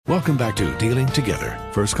Welcome back to Dealing Together.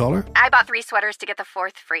 First caller? I bought 3 sweaters to get the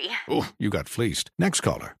 4th free. Oh, you got fleeced. Next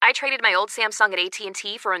caller? I traded my old Samsung at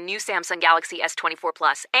AT&T for a new Samsung Galaxy S24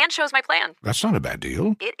 Plus and chose my plan. That's not a bad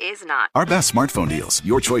deal. It is not. Our best smartphone deals.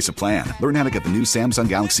 Your choice of plan. Learn how to get the new Samsung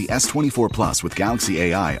Galaxy S24 Plus with Galaxy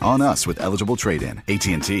AI on us with eligible trade-in.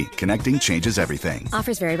 AT&T. Connecting changes everything.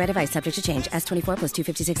 Offers vary by device. Subject to change. S24 plus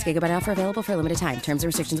 256 gigabyte offer available for a limited time. Terms and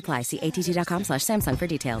restrictions apply. See att.com/Samsung for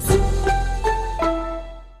details.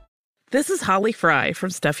 This is Holly Fry from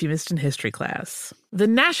Stuff You Missed in History class. The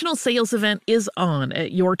national sales event is on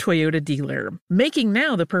at your Toyota dealer, making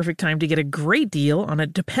now the perfect time to get a great deal on a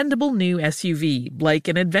dependable new SUV, like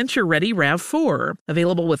an adventure-ready RAV4.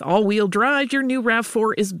 Available with all-wheel drive, your new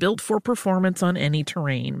RAV4 is built for performance on any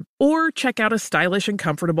terrain. Or check out a stylish and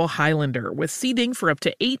comfortable Highlander with seating for up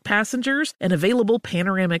to 8 passengers and available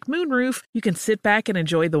panoramic moonroof. You can sit back and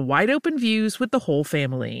enjoy the wide-open views with the whole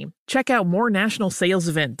family. Check out more national sales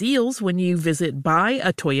event deals when you visit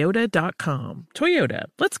buyatoyota.com. Toyota,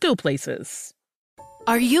 let's go places.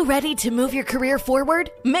 Are you ready to move your career forward?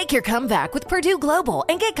 Make your comeback with Purdue Global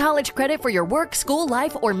and get college credit for your work, school,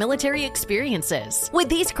 life, or military experiences. With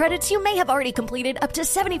these credits, you may have already completed up to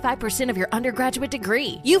 75% of your undergraduate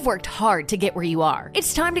degree. You've worked hard to get where you are.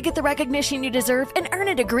 It's time to get the recognition you deserve and earn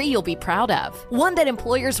a degree you'll be proud of. One that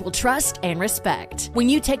employers will trust and respect. When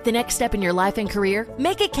you take the next step in your life and career,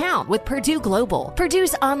 make it count with Purdue Global,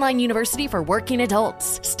 Purdue's online university for working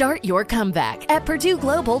adults. Start your comeback at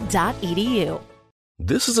purdueglobal.edu.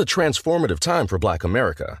 This is a transformative time for Black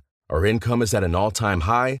America. Our income is at an all-time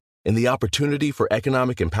high, and the opportunity for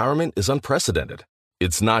economic empowerment is unprecedented.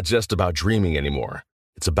 It's not just about dreaming anymore.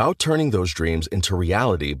 It's about turning those dreams into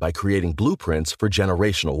reality by creating blueprints for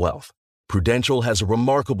generational wealth. Prudential has a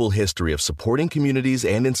remarkable history of supporting communities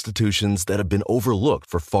and institutions that have been overlooked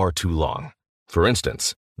for far too long. For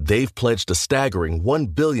instance, they've pledged a staggering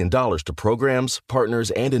 $1 billion to programs, partners,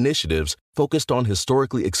 and initiatives focused on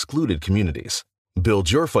historically excluded communities.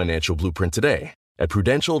 Build your financial blueprint today at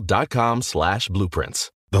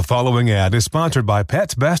prudential.com/blueprints. The following ad is sponsored by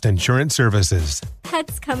Pets Best Insurance Services.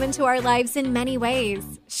 Pets come into our lives in many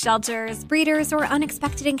ways. Shelters, breeders, or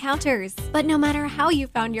unexpected encounters. But no matter how you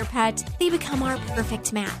found your pet, they become our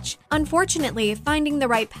perfect match. Unfortunately, finding the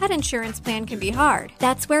right pet insurance plan can be hard.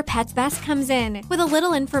 That's where Pets Best comes in. With a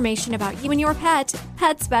little information about you and your pet,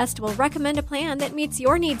 Pets Best will recommend a plan that meets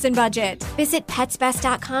your needs and budget. Visit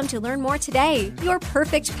PetsBest.com to learn more today. Your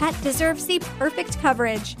perfect pet deserves the perfect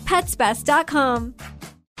coverage. PetsBest.com.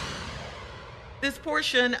 This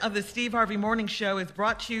portion of the Steve Harvey Morning Show is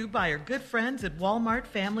brought to you by our good friends at Walmart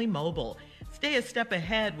Family Mobile. Stay a step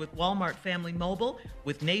ahead with Walmart Family Mobile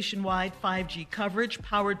with nationwide 5G coverage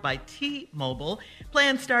powered by T-Mobile.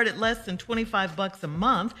 Plans start at less than $25 a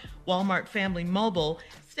month. Walmart Family Mobile,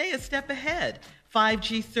 stay a step ahead.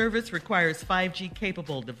 5G service requires 5G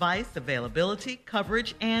capable device. Availability,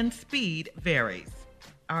 coverage, and speed varies.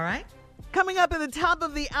 All right? Coming up at the top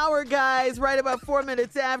of the hour, guys, right about 4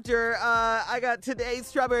 minutes after, I got today's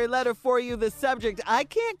Strawberry Letter for you. The subject, I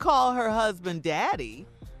can't call her husband daddy.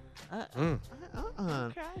 Okay.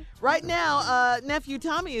 Right now, Nephew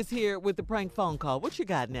Tommy is here with the prank phone call. What you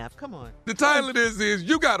got, Neff? Come on. The title of this is,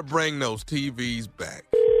 you got to bring those TVs back.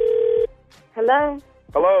 Hello?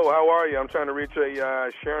 Hello, how are you? I'm trying to reach a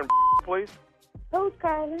Sharon, please. Who's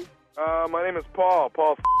calling? My name is Paul.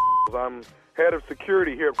 I'm head of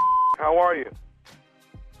security here. How are you?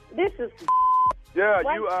 This is... Yeah,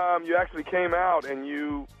 what? you actually came out and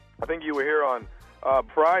I think you were here on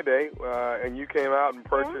Friday, and you came out and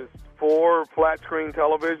purchased 4 flat screen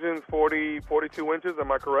televisions, 42 inches,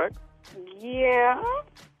 am I correct? Yeah,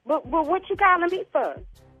 but what you calling me for?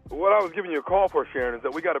 What I was giving you a call for, Sharon, is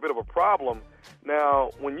that we got a bit of a problem. Now,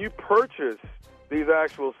 when you purchase these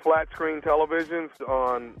actual flat screen televisions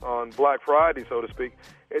on Black Friday, so to speak,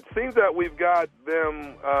 it seems that we've got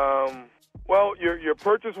them, well, your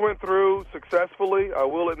purchase went through successfully, I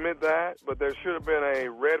will admit that, but there should have been a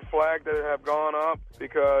red flag that have gone up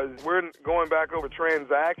because we're going back over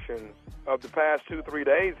transactions of the past 2-3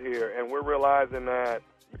 days here, and we're realizing that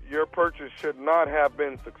your purchase should not have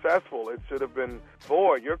been successful. It should have been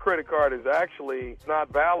void. Your credit card is actually not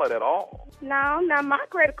valid at all. No, not my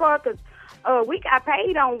credit card, because we got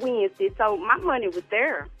paid on Wednesday, so my money was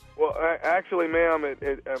there. Well, actually, ma'am,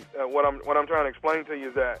 what I'm trying to explain to you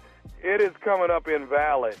is that it is coming up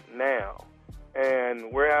invalid now,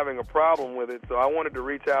 and we're having a problem with it. So I wanted to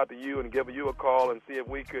reach out to you and give you a call and see if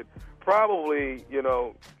we could probably,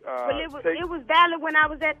 Well, it was valid when I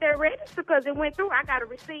was at their register because it went through. I got a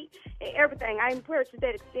receipt and everything. I even purchased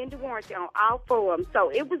that extended warranty on all 4 of them. So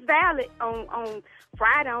it was valid on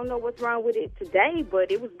Friday. I don't know what's wrong with it today,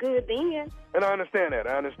 but it was good then. And I understand that.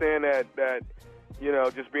 that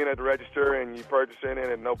just being at the register and you purchasing it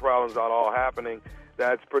and no problems at all happening,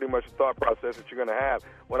 that's pretty much the thought process that you're going to have.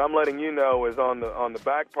 What I'm letting you know is on the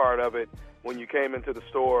back part of it, when you came into the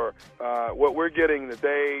store, what we're getting the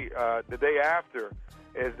day after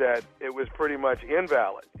is that it was pretty much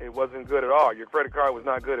invalid. It wasn't good at all. Your credit card was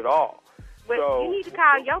not good at all. But so, you need to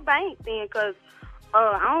call your bank then, because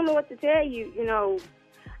I don't know what to tell you.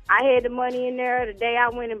 I had the money in there the day I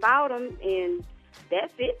went and bought them, and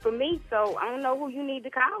that's it for me. So I don't know who you need to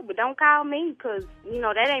call, but don't call me because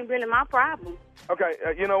that ain't really my problem. Okay,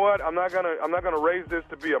 you know what? I'm not gonna raise this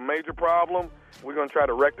to be a major problem. We're gonna try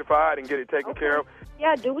to rectify it and get it taken care of.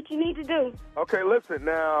 Yeah, do what you need to do. Okay, listen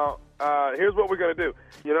now. Here's what we're gonna do.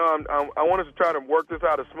 I want us to try to work this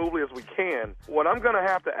out as smoothly as we can. What I'm gonna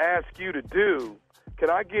have to ask you to do. Can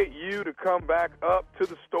I get you to come back up to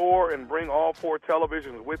the store and bring all 4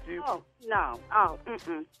 televisions with you? Oh, no.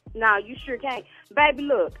 No, you sure can't. Baby,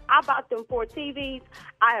 look, I bought them 4 TVs.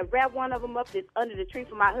 I have wrapped one of them up that's under the tree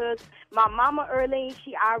for my husband. My mama, Earlene,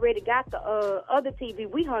 she already got the other TV.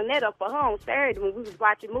 We hung that up for her on Saturday when we was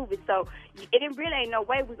watching movies. So it really ain't no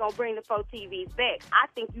way we're going to bring the 4 TVs back. I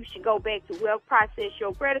think you should go back to whoever processed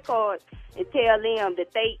your credit cards and tell them that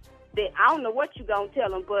I don't know what you going to tell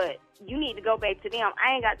them, but you need to go back to them.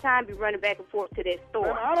 I ain't got time to be running back and forth to that store.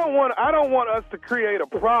 Man, I don't want us to create a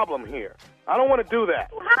problem here. I don't want to do that.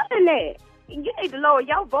 How in that? You need to lower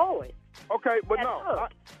your voice. Okay, but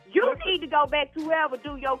You need to go back to whoever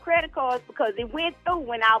do your credit cards because it went through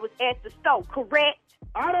when I was at the store, correct?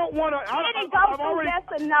 I don't want to. Did it go through, yes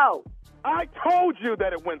or no? I told you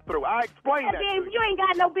that it went through. I explained that. Then you ain't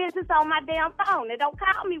got no business on my damn phone. And don't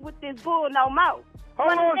call me with this bull no more.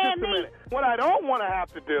 Hold on just a minute. What I don't want to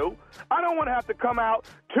have to do, I don't want to have to come out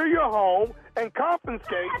to your home and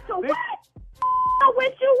confiscate. What? I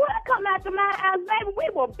wish you would come out to my house, baby. We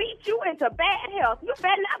will beat you into bad health. You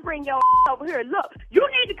better not bring your over here. Look, you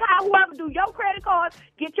need to call whoever do your credit cards,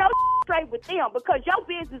 get your straight with them because your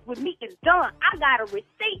business with me is done. I got a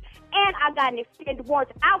receipt and I got an extended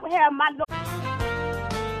warranty. I will have my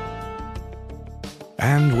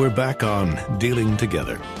And we're back on Dealing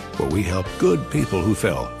Together, where we help good people who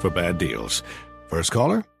fell for bad deals. First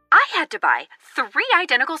caller? I had to buy 3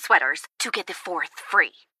 identical sweaters to get the 4th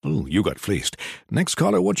free. Ooh, you got fleeced. Next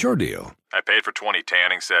caller, what's your deal? I paid for 20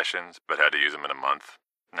 tanning sessions, but had to use them in a month.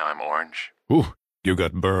 Now I'm orange. Ooh, you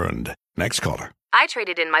got burned. Next caller. I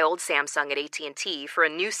traded in my old Samsung at AT&T for a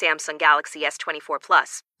new Samsung Galaxy S24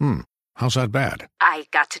 Plus. How's that bad? I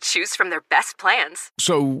got to choose from their best plans.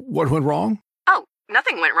 So, what went wrong? Oh,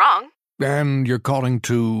 nothing went wrong. And you're calling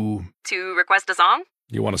to... To request a song?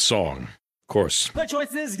 You want a song. Of course. The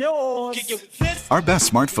choice is yours. Our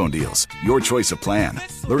best smartphone deals. Your choice of plan.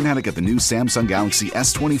 Learn how to get the new Samsung Galaxy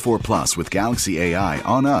S24 Plus with Galaxy AI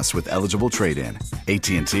on us with eligible trade-in.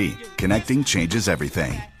 AT&T. Connecting changes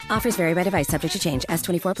everything. Offers vary by device, subject to change.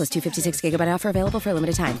 S24 plus 256 gigabyte offer available for a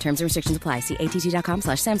limited time. Terms and restrictions apply. See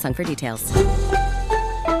att.com/Samsung for details.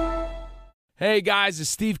 Hey guys, it's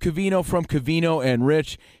Steve Covino from Covino and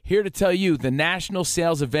Rich, here to tell you the national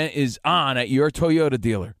sales event is on at your Toyota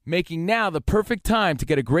dealer, making now the perfect time to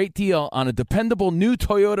get a great deal on a dependable new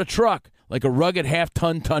Toyota truck, like a rugged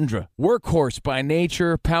half-ton Tundra. Workhorse by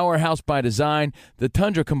nature, powerhouse by design, the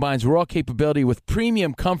Tundra combines raw capability with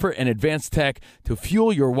premium comfort and advanced tech to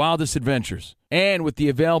fuel your wildest adventures. And with the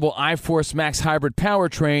available iForce Max hybrid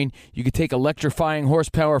powertrain, you can take electrifying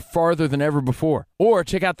horsepower farther than ever before. Or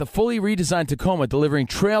check out the fully redesigned Tacoma, delivering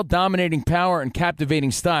trail-dominating power and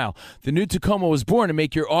captivating style. The new Tacoma was born to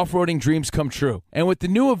make your off-roading dreams come true. And with the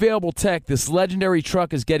new available tech, this legendary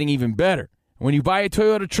truck is getting even better. When you buy a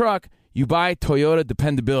Toyota truck, you buy Toyota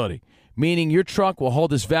dependability, meaning your truck will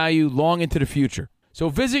hold its value long into the future. So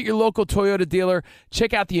visit your local Toyota dealer.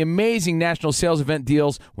 Check out the amazing national sales event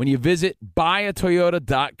deals when you visit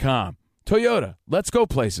buyatoyota.com. Toyota, let's go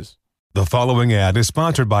places. The following ad is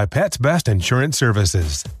sponsored by Pets Best Insurance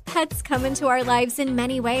Services. Pets come into our lives in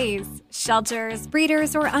many ways. Shelters,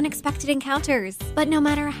 breeders, or unexpected encounters. But no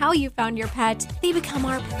matter how you found your pet, they become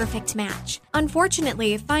our perfect match.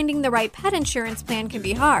 Unfortunately, finding the right pet insurance plan can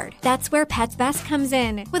be hard. That's where Pets Best comes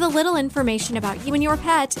in. With a little information about you and your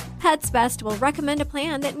pet, Pets Best will recommend a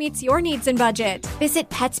plan that meets your needs and budget. Visit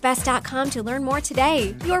PetsBest.com to learn more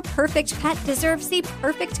today. Your perfect pet deserves the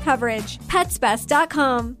perfect coverage.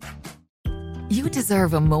 PetsBest.com. You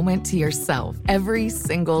deserve a moment to yourself every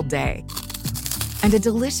single day. And a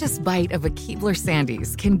delicious bite of a Keebler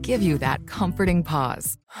Sandies can give you that comforting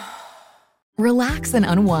pause. Relax and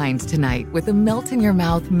unwind tonight with the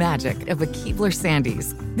melt-in-your-mouth magic of a Keebler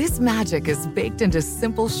Sandies. This magic is baked into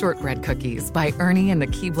simple shortbread cookies by Ernie and the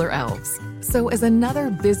Keebler Elves. So as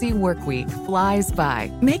another busy work week flies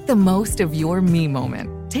by, make the most of your me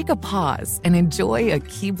moment. Take a pause and enjoy a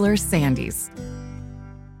Keebler Sandies.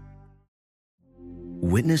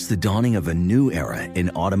 Witness the dawning of a new era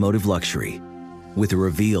in automotive luxury with a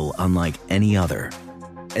reveal unlike any other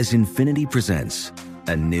as Infiniti presents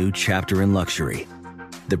a new chapter in luxury,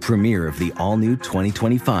 the premiere of the all-new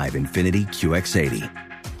 2025 Infiniti QX80.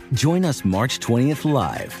 Join us March 20th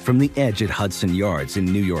live from the Edge at Hudson Yards in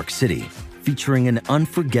New York City, featuring an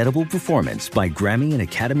unforgettable performance by Grammy and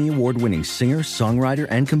Academy Award-winning singer, songwriter,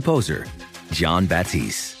 and composer, Jon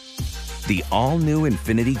Batiste. The all-new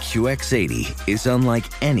Infiniti QX80 is unlike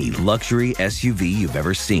any luxury SUV you've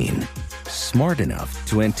ever seen. Smart enough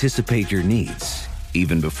to anticipate your needs,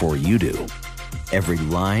 even before you do. Every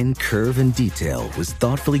line, curve, and detail was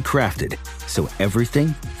thoughtfully crafted, so everything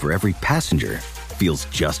for every passenger feels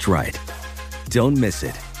just right. Don't miss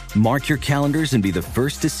it. Mark your calendars and be the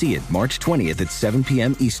first to see it March 20th at 7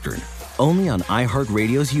 p.m. Eastern, only on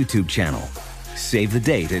iHeartRadio's YouTube channel. Save the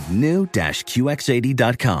date at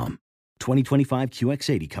new-QX80.com. 2025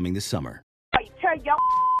 QX80 coming this summer. Turn your up.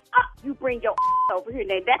 You bring your over here.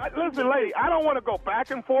 Now, that's Listen, lady, I don't want to go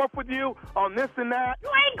back and forth with you on this and that. You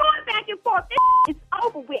ain't going back and forth. This is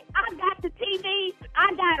over with. I got the TV.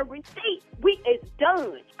 I got a receipt. It's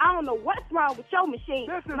done. I don't know what's wrong with your machine.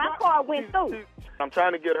 My car went through. I'm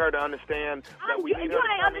trying to get her to understand that we need her to You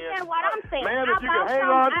come ain't understand in. what I'm saying. Ma'am, if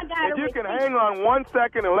you can hang on 1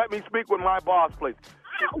 second and let me speak with my boss, please.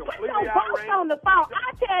 Put your boss on the phone.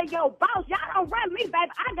 I tell your boss, y'all don't run me, baby.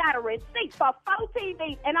 I got a receipt for 4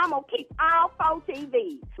 TVs, and I'm going to keep all 4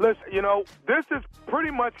 TVs. Listen, this is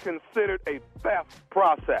pretty much considered a theft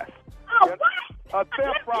process. Oh, what? A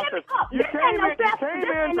theft process. Listen here,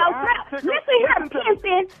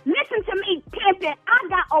 pimpin'. Listen to me, pimpin'. I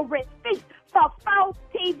got a receipt for 4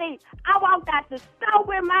 TVs. I walked out the store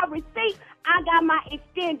with my receipt. I got my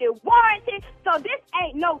extended warranty. So this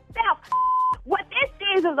ain't no theft. What this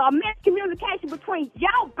is a miscommunication between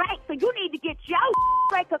your bank, so you need to get your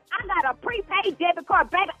straight, because I got a prepaid debit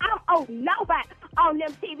card, baby. I don't owe nobody on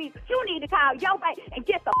them TVs. You need to call your bank and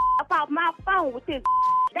get the up off my phone with this.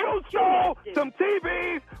 You stole some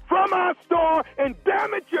TVs from our store, and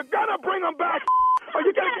damn it, you're gonna bring them back. Or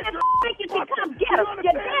you gotta get your come get them.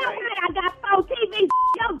 You damn right I got 4 TVs.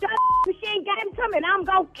 Your machine gave them to me, and I'm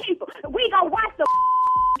gonna keep them. We gonna watch the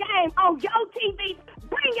game on your TV.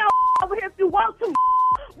 Bring your over here if you want to.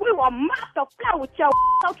 We will mop the floor with your.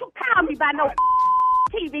 Don't you call me by no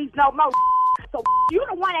TVs no more. So you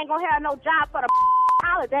the one ain't gonna have no job for the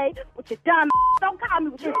holiday with your dumb. Don't call me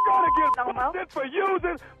with your. You gotta get busted for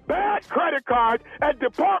using bad credit cards at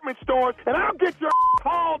department stores, and I'll get your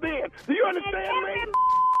hauled in. Do you understand me?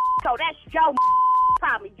 So that's your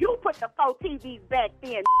problem. You put the 4 TVs back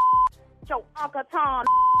then. Your Uncle Tom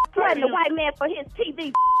threatened the white man for his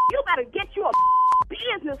TV. You better get you a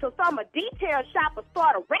business or some, a detail shop, or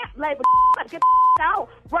start a rap label. You better get the on.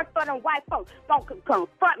 Work for them white folks. Don't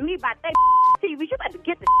confront me about that TV. You better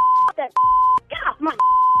get the that. Get off my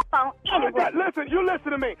phone anyway. Listen, you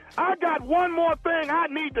listen to me. I got one more thing I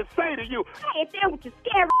need to say to you. Hey, if that what you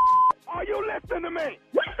scary. Are you listening to me?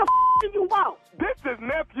 What the do you want? This is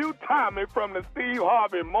Nephew Tommy from the Steve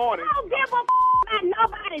Harvey Morning. I don't give a about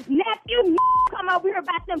nobody's nephew. Come over here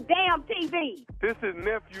about them damn TVs. This is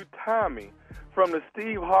Nephew Tommy from the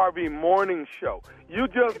Steve Harvey Morning Show. You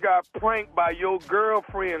just got pranked by your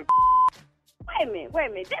girlfriend. Wait a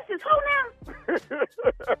minute. This is who now?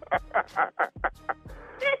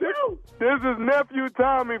 This who? This is Nephew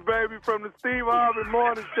Tommy, baby, from the Steve Harvey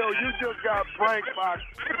Morning Show. You just got pranked by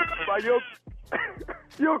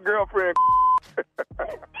your girlfriend.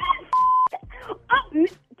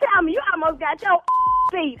 Tell me, you almost got your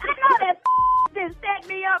feet. I know that just set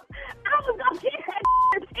me up. I was going to get her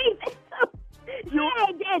teeth. You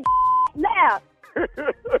ain't dead now.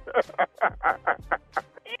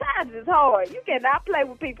 Times is hard. You cannot play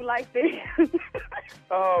with people like this.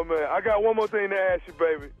 Oh, man. I got one more thing to ask you,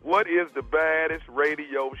 baby. What is the baddest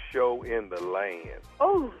radio show in the land?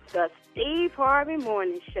 Oh, the Steve Harvey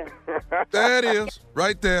Morning Show. There it is,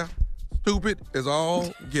 right there. Stupid as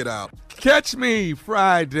all get out. Catch me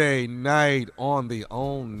Friday night on the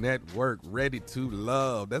OWN Network, Ready to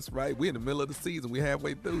Love. That's right. We're in the middle of the season. We're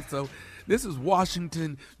halfway through. So this is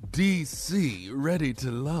Washington, D.C., Ready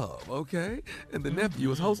to Love, okay? And the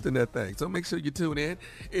nephew is hosting that thing. So make sure you tune in.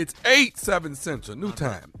 It's 8/7 Central, new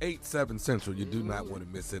time, 8/7 Central. You do not want to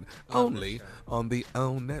miss it. Only on the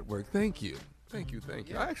OWN Network. Thank you. Thank you.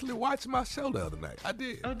 I actually watched my show the other night. I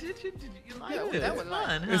did. Oh, did you? Did you like it? That was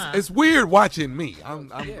fun, huh? It's weird watching me.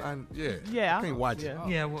 Yeah. I can't watch it.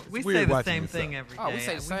 Yeah, well, we say the same thing every day. Oh, we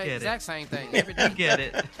say the exact same thing every day. We get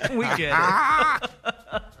it. We get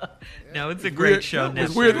it. No, it's a great show.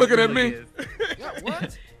 It's weird looking at me. Yeah,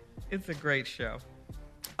 what? It's a great show.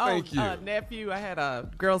 Thank you. Nephew, I had a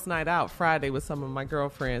girls' night out Friday with some of my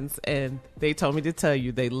girlfriends, and they told me to tell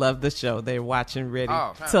you they love the show. They're watching Ready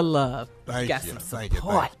to Love. Thank you. Thank you.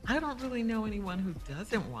 I don't really know anyone who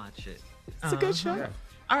doesn't watch it. It's a good show. Yeah.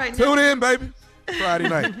 All right. Tune in, baby. Friday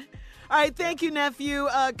night. All right, thank you, nephew.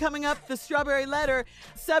 Coming up, the Strawberry Letter.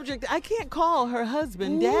 Subject, I can't call her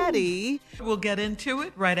husband Daddy. We'll get into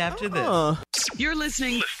it right after this. You're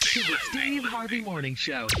listening to the Steve Harvey Morning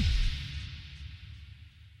Show.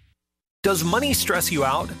 Does money stress you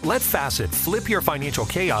out? Let Facet flip your financial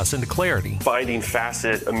chaos into clarity. Finding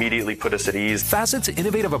Facet immediately put us at ease. Facet's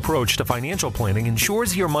innovative approach to financial planning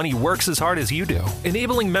ensures your money works as hard as you do,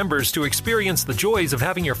 enabling members to experience the joys of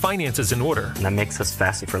having your finances in order. And that makes us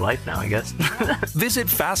Facet for life now, I guess. Visit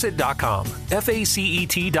Facet.com,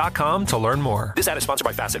 FACET.com to learn more. This ad is sponsored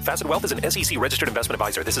by Facet. Facet Wealth is an SEC registered investment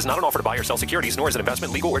advisor. This is not an offer to buy or sell securities, nor is it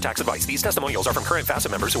investment, legal, or tax advice. These testimonials are from current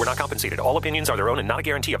Facet members who are not compensated. All opinions are their own and not a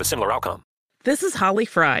guarantee of a similar outcome. This is Holly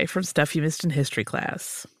Fry from Stuff You Missed in History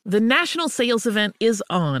Class. The national sales event is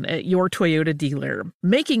on at your Toyota dealer,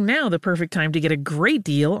 making now the perfect time to get a great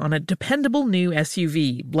deal on a dependable new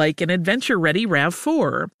SUV, like an adventure-ready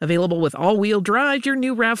RAV4. Available with all-wheel drive, your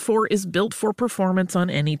new RAV4 is built for performance on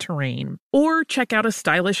any terrain. Or check out a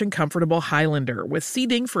stylish and comfortable Highlander with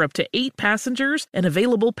seating for up to 8 passengers and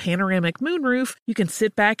available panoramic moonroof. You can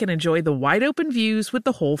sit back and enjoy the wide-open views with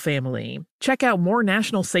the whole family. Check out more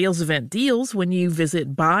national sales event deals when you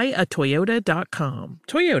visit buyatoyota.com.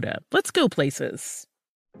 Toyota, let's go places.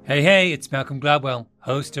 Hey, it's Malcolm Gladwell,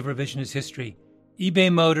 host of Revisionist History.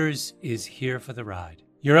 eBay Motors is here for the ride.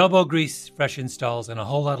 Your elbow grease, fresh installs, and a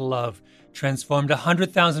whole lot of love transformed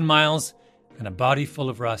 100,000 miles and a body full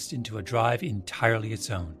of rust into a drive entirely its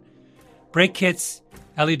own. Brake kits,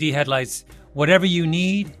 LED headlights, whatever you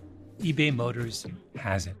need, eBay Motors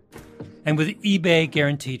has it. And with eBay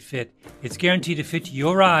Guaranteed Fit, it's guaranteed to fit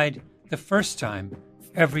your ride the first time,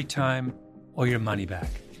 every time, or your money back.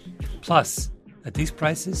 Plus, at these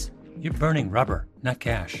prices, you're burning rubber, not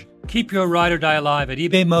cash. Keep your ride or die alive at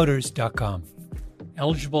ebaymotors.com.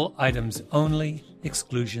 Eligible items only.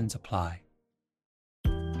 Exclusions apply.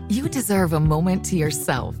 You deserve a moment to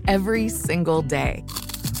yourself every single day.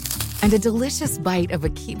 And a delicious bite of a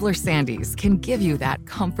Keebler Sandies can give you that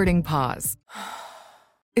comforting pause.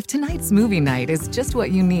 If tonight's movie night is just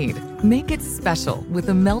what you need, make it special with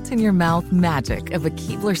the melt-in-your-mouth magic of a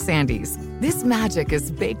Keebler Sandies. This magic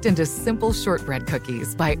is baked into simple shortbread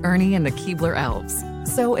cookies by Ernie and the Keebler Elves.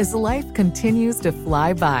 So as life continues to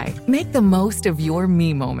fly by, make the most of your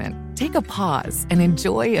me moment. Take a pause and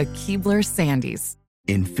enjoy a Keebler Sandies.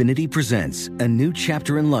 Infiniti presents a new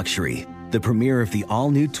chapter in luxury, the premiere of the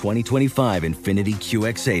all-new 2025 Infiniti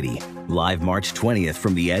QX80, live March 20th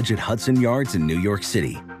from the Edge at Hudson Yards in New York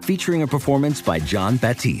City, featuring a performance by John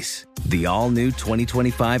Batiste. The all-new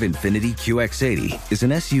 2025 Infiniti QX80 is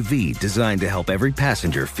an SUV designed to help every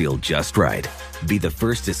passenger feel just right. Be the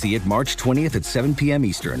first to see it March 20th at 7 p.m.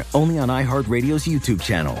 Eastern, only on iHeartRadio's YouTube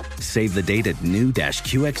channel. Save the date at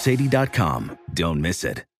new-QX80.com. Don't miss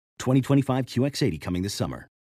it. 2025 QX80 coming this summer.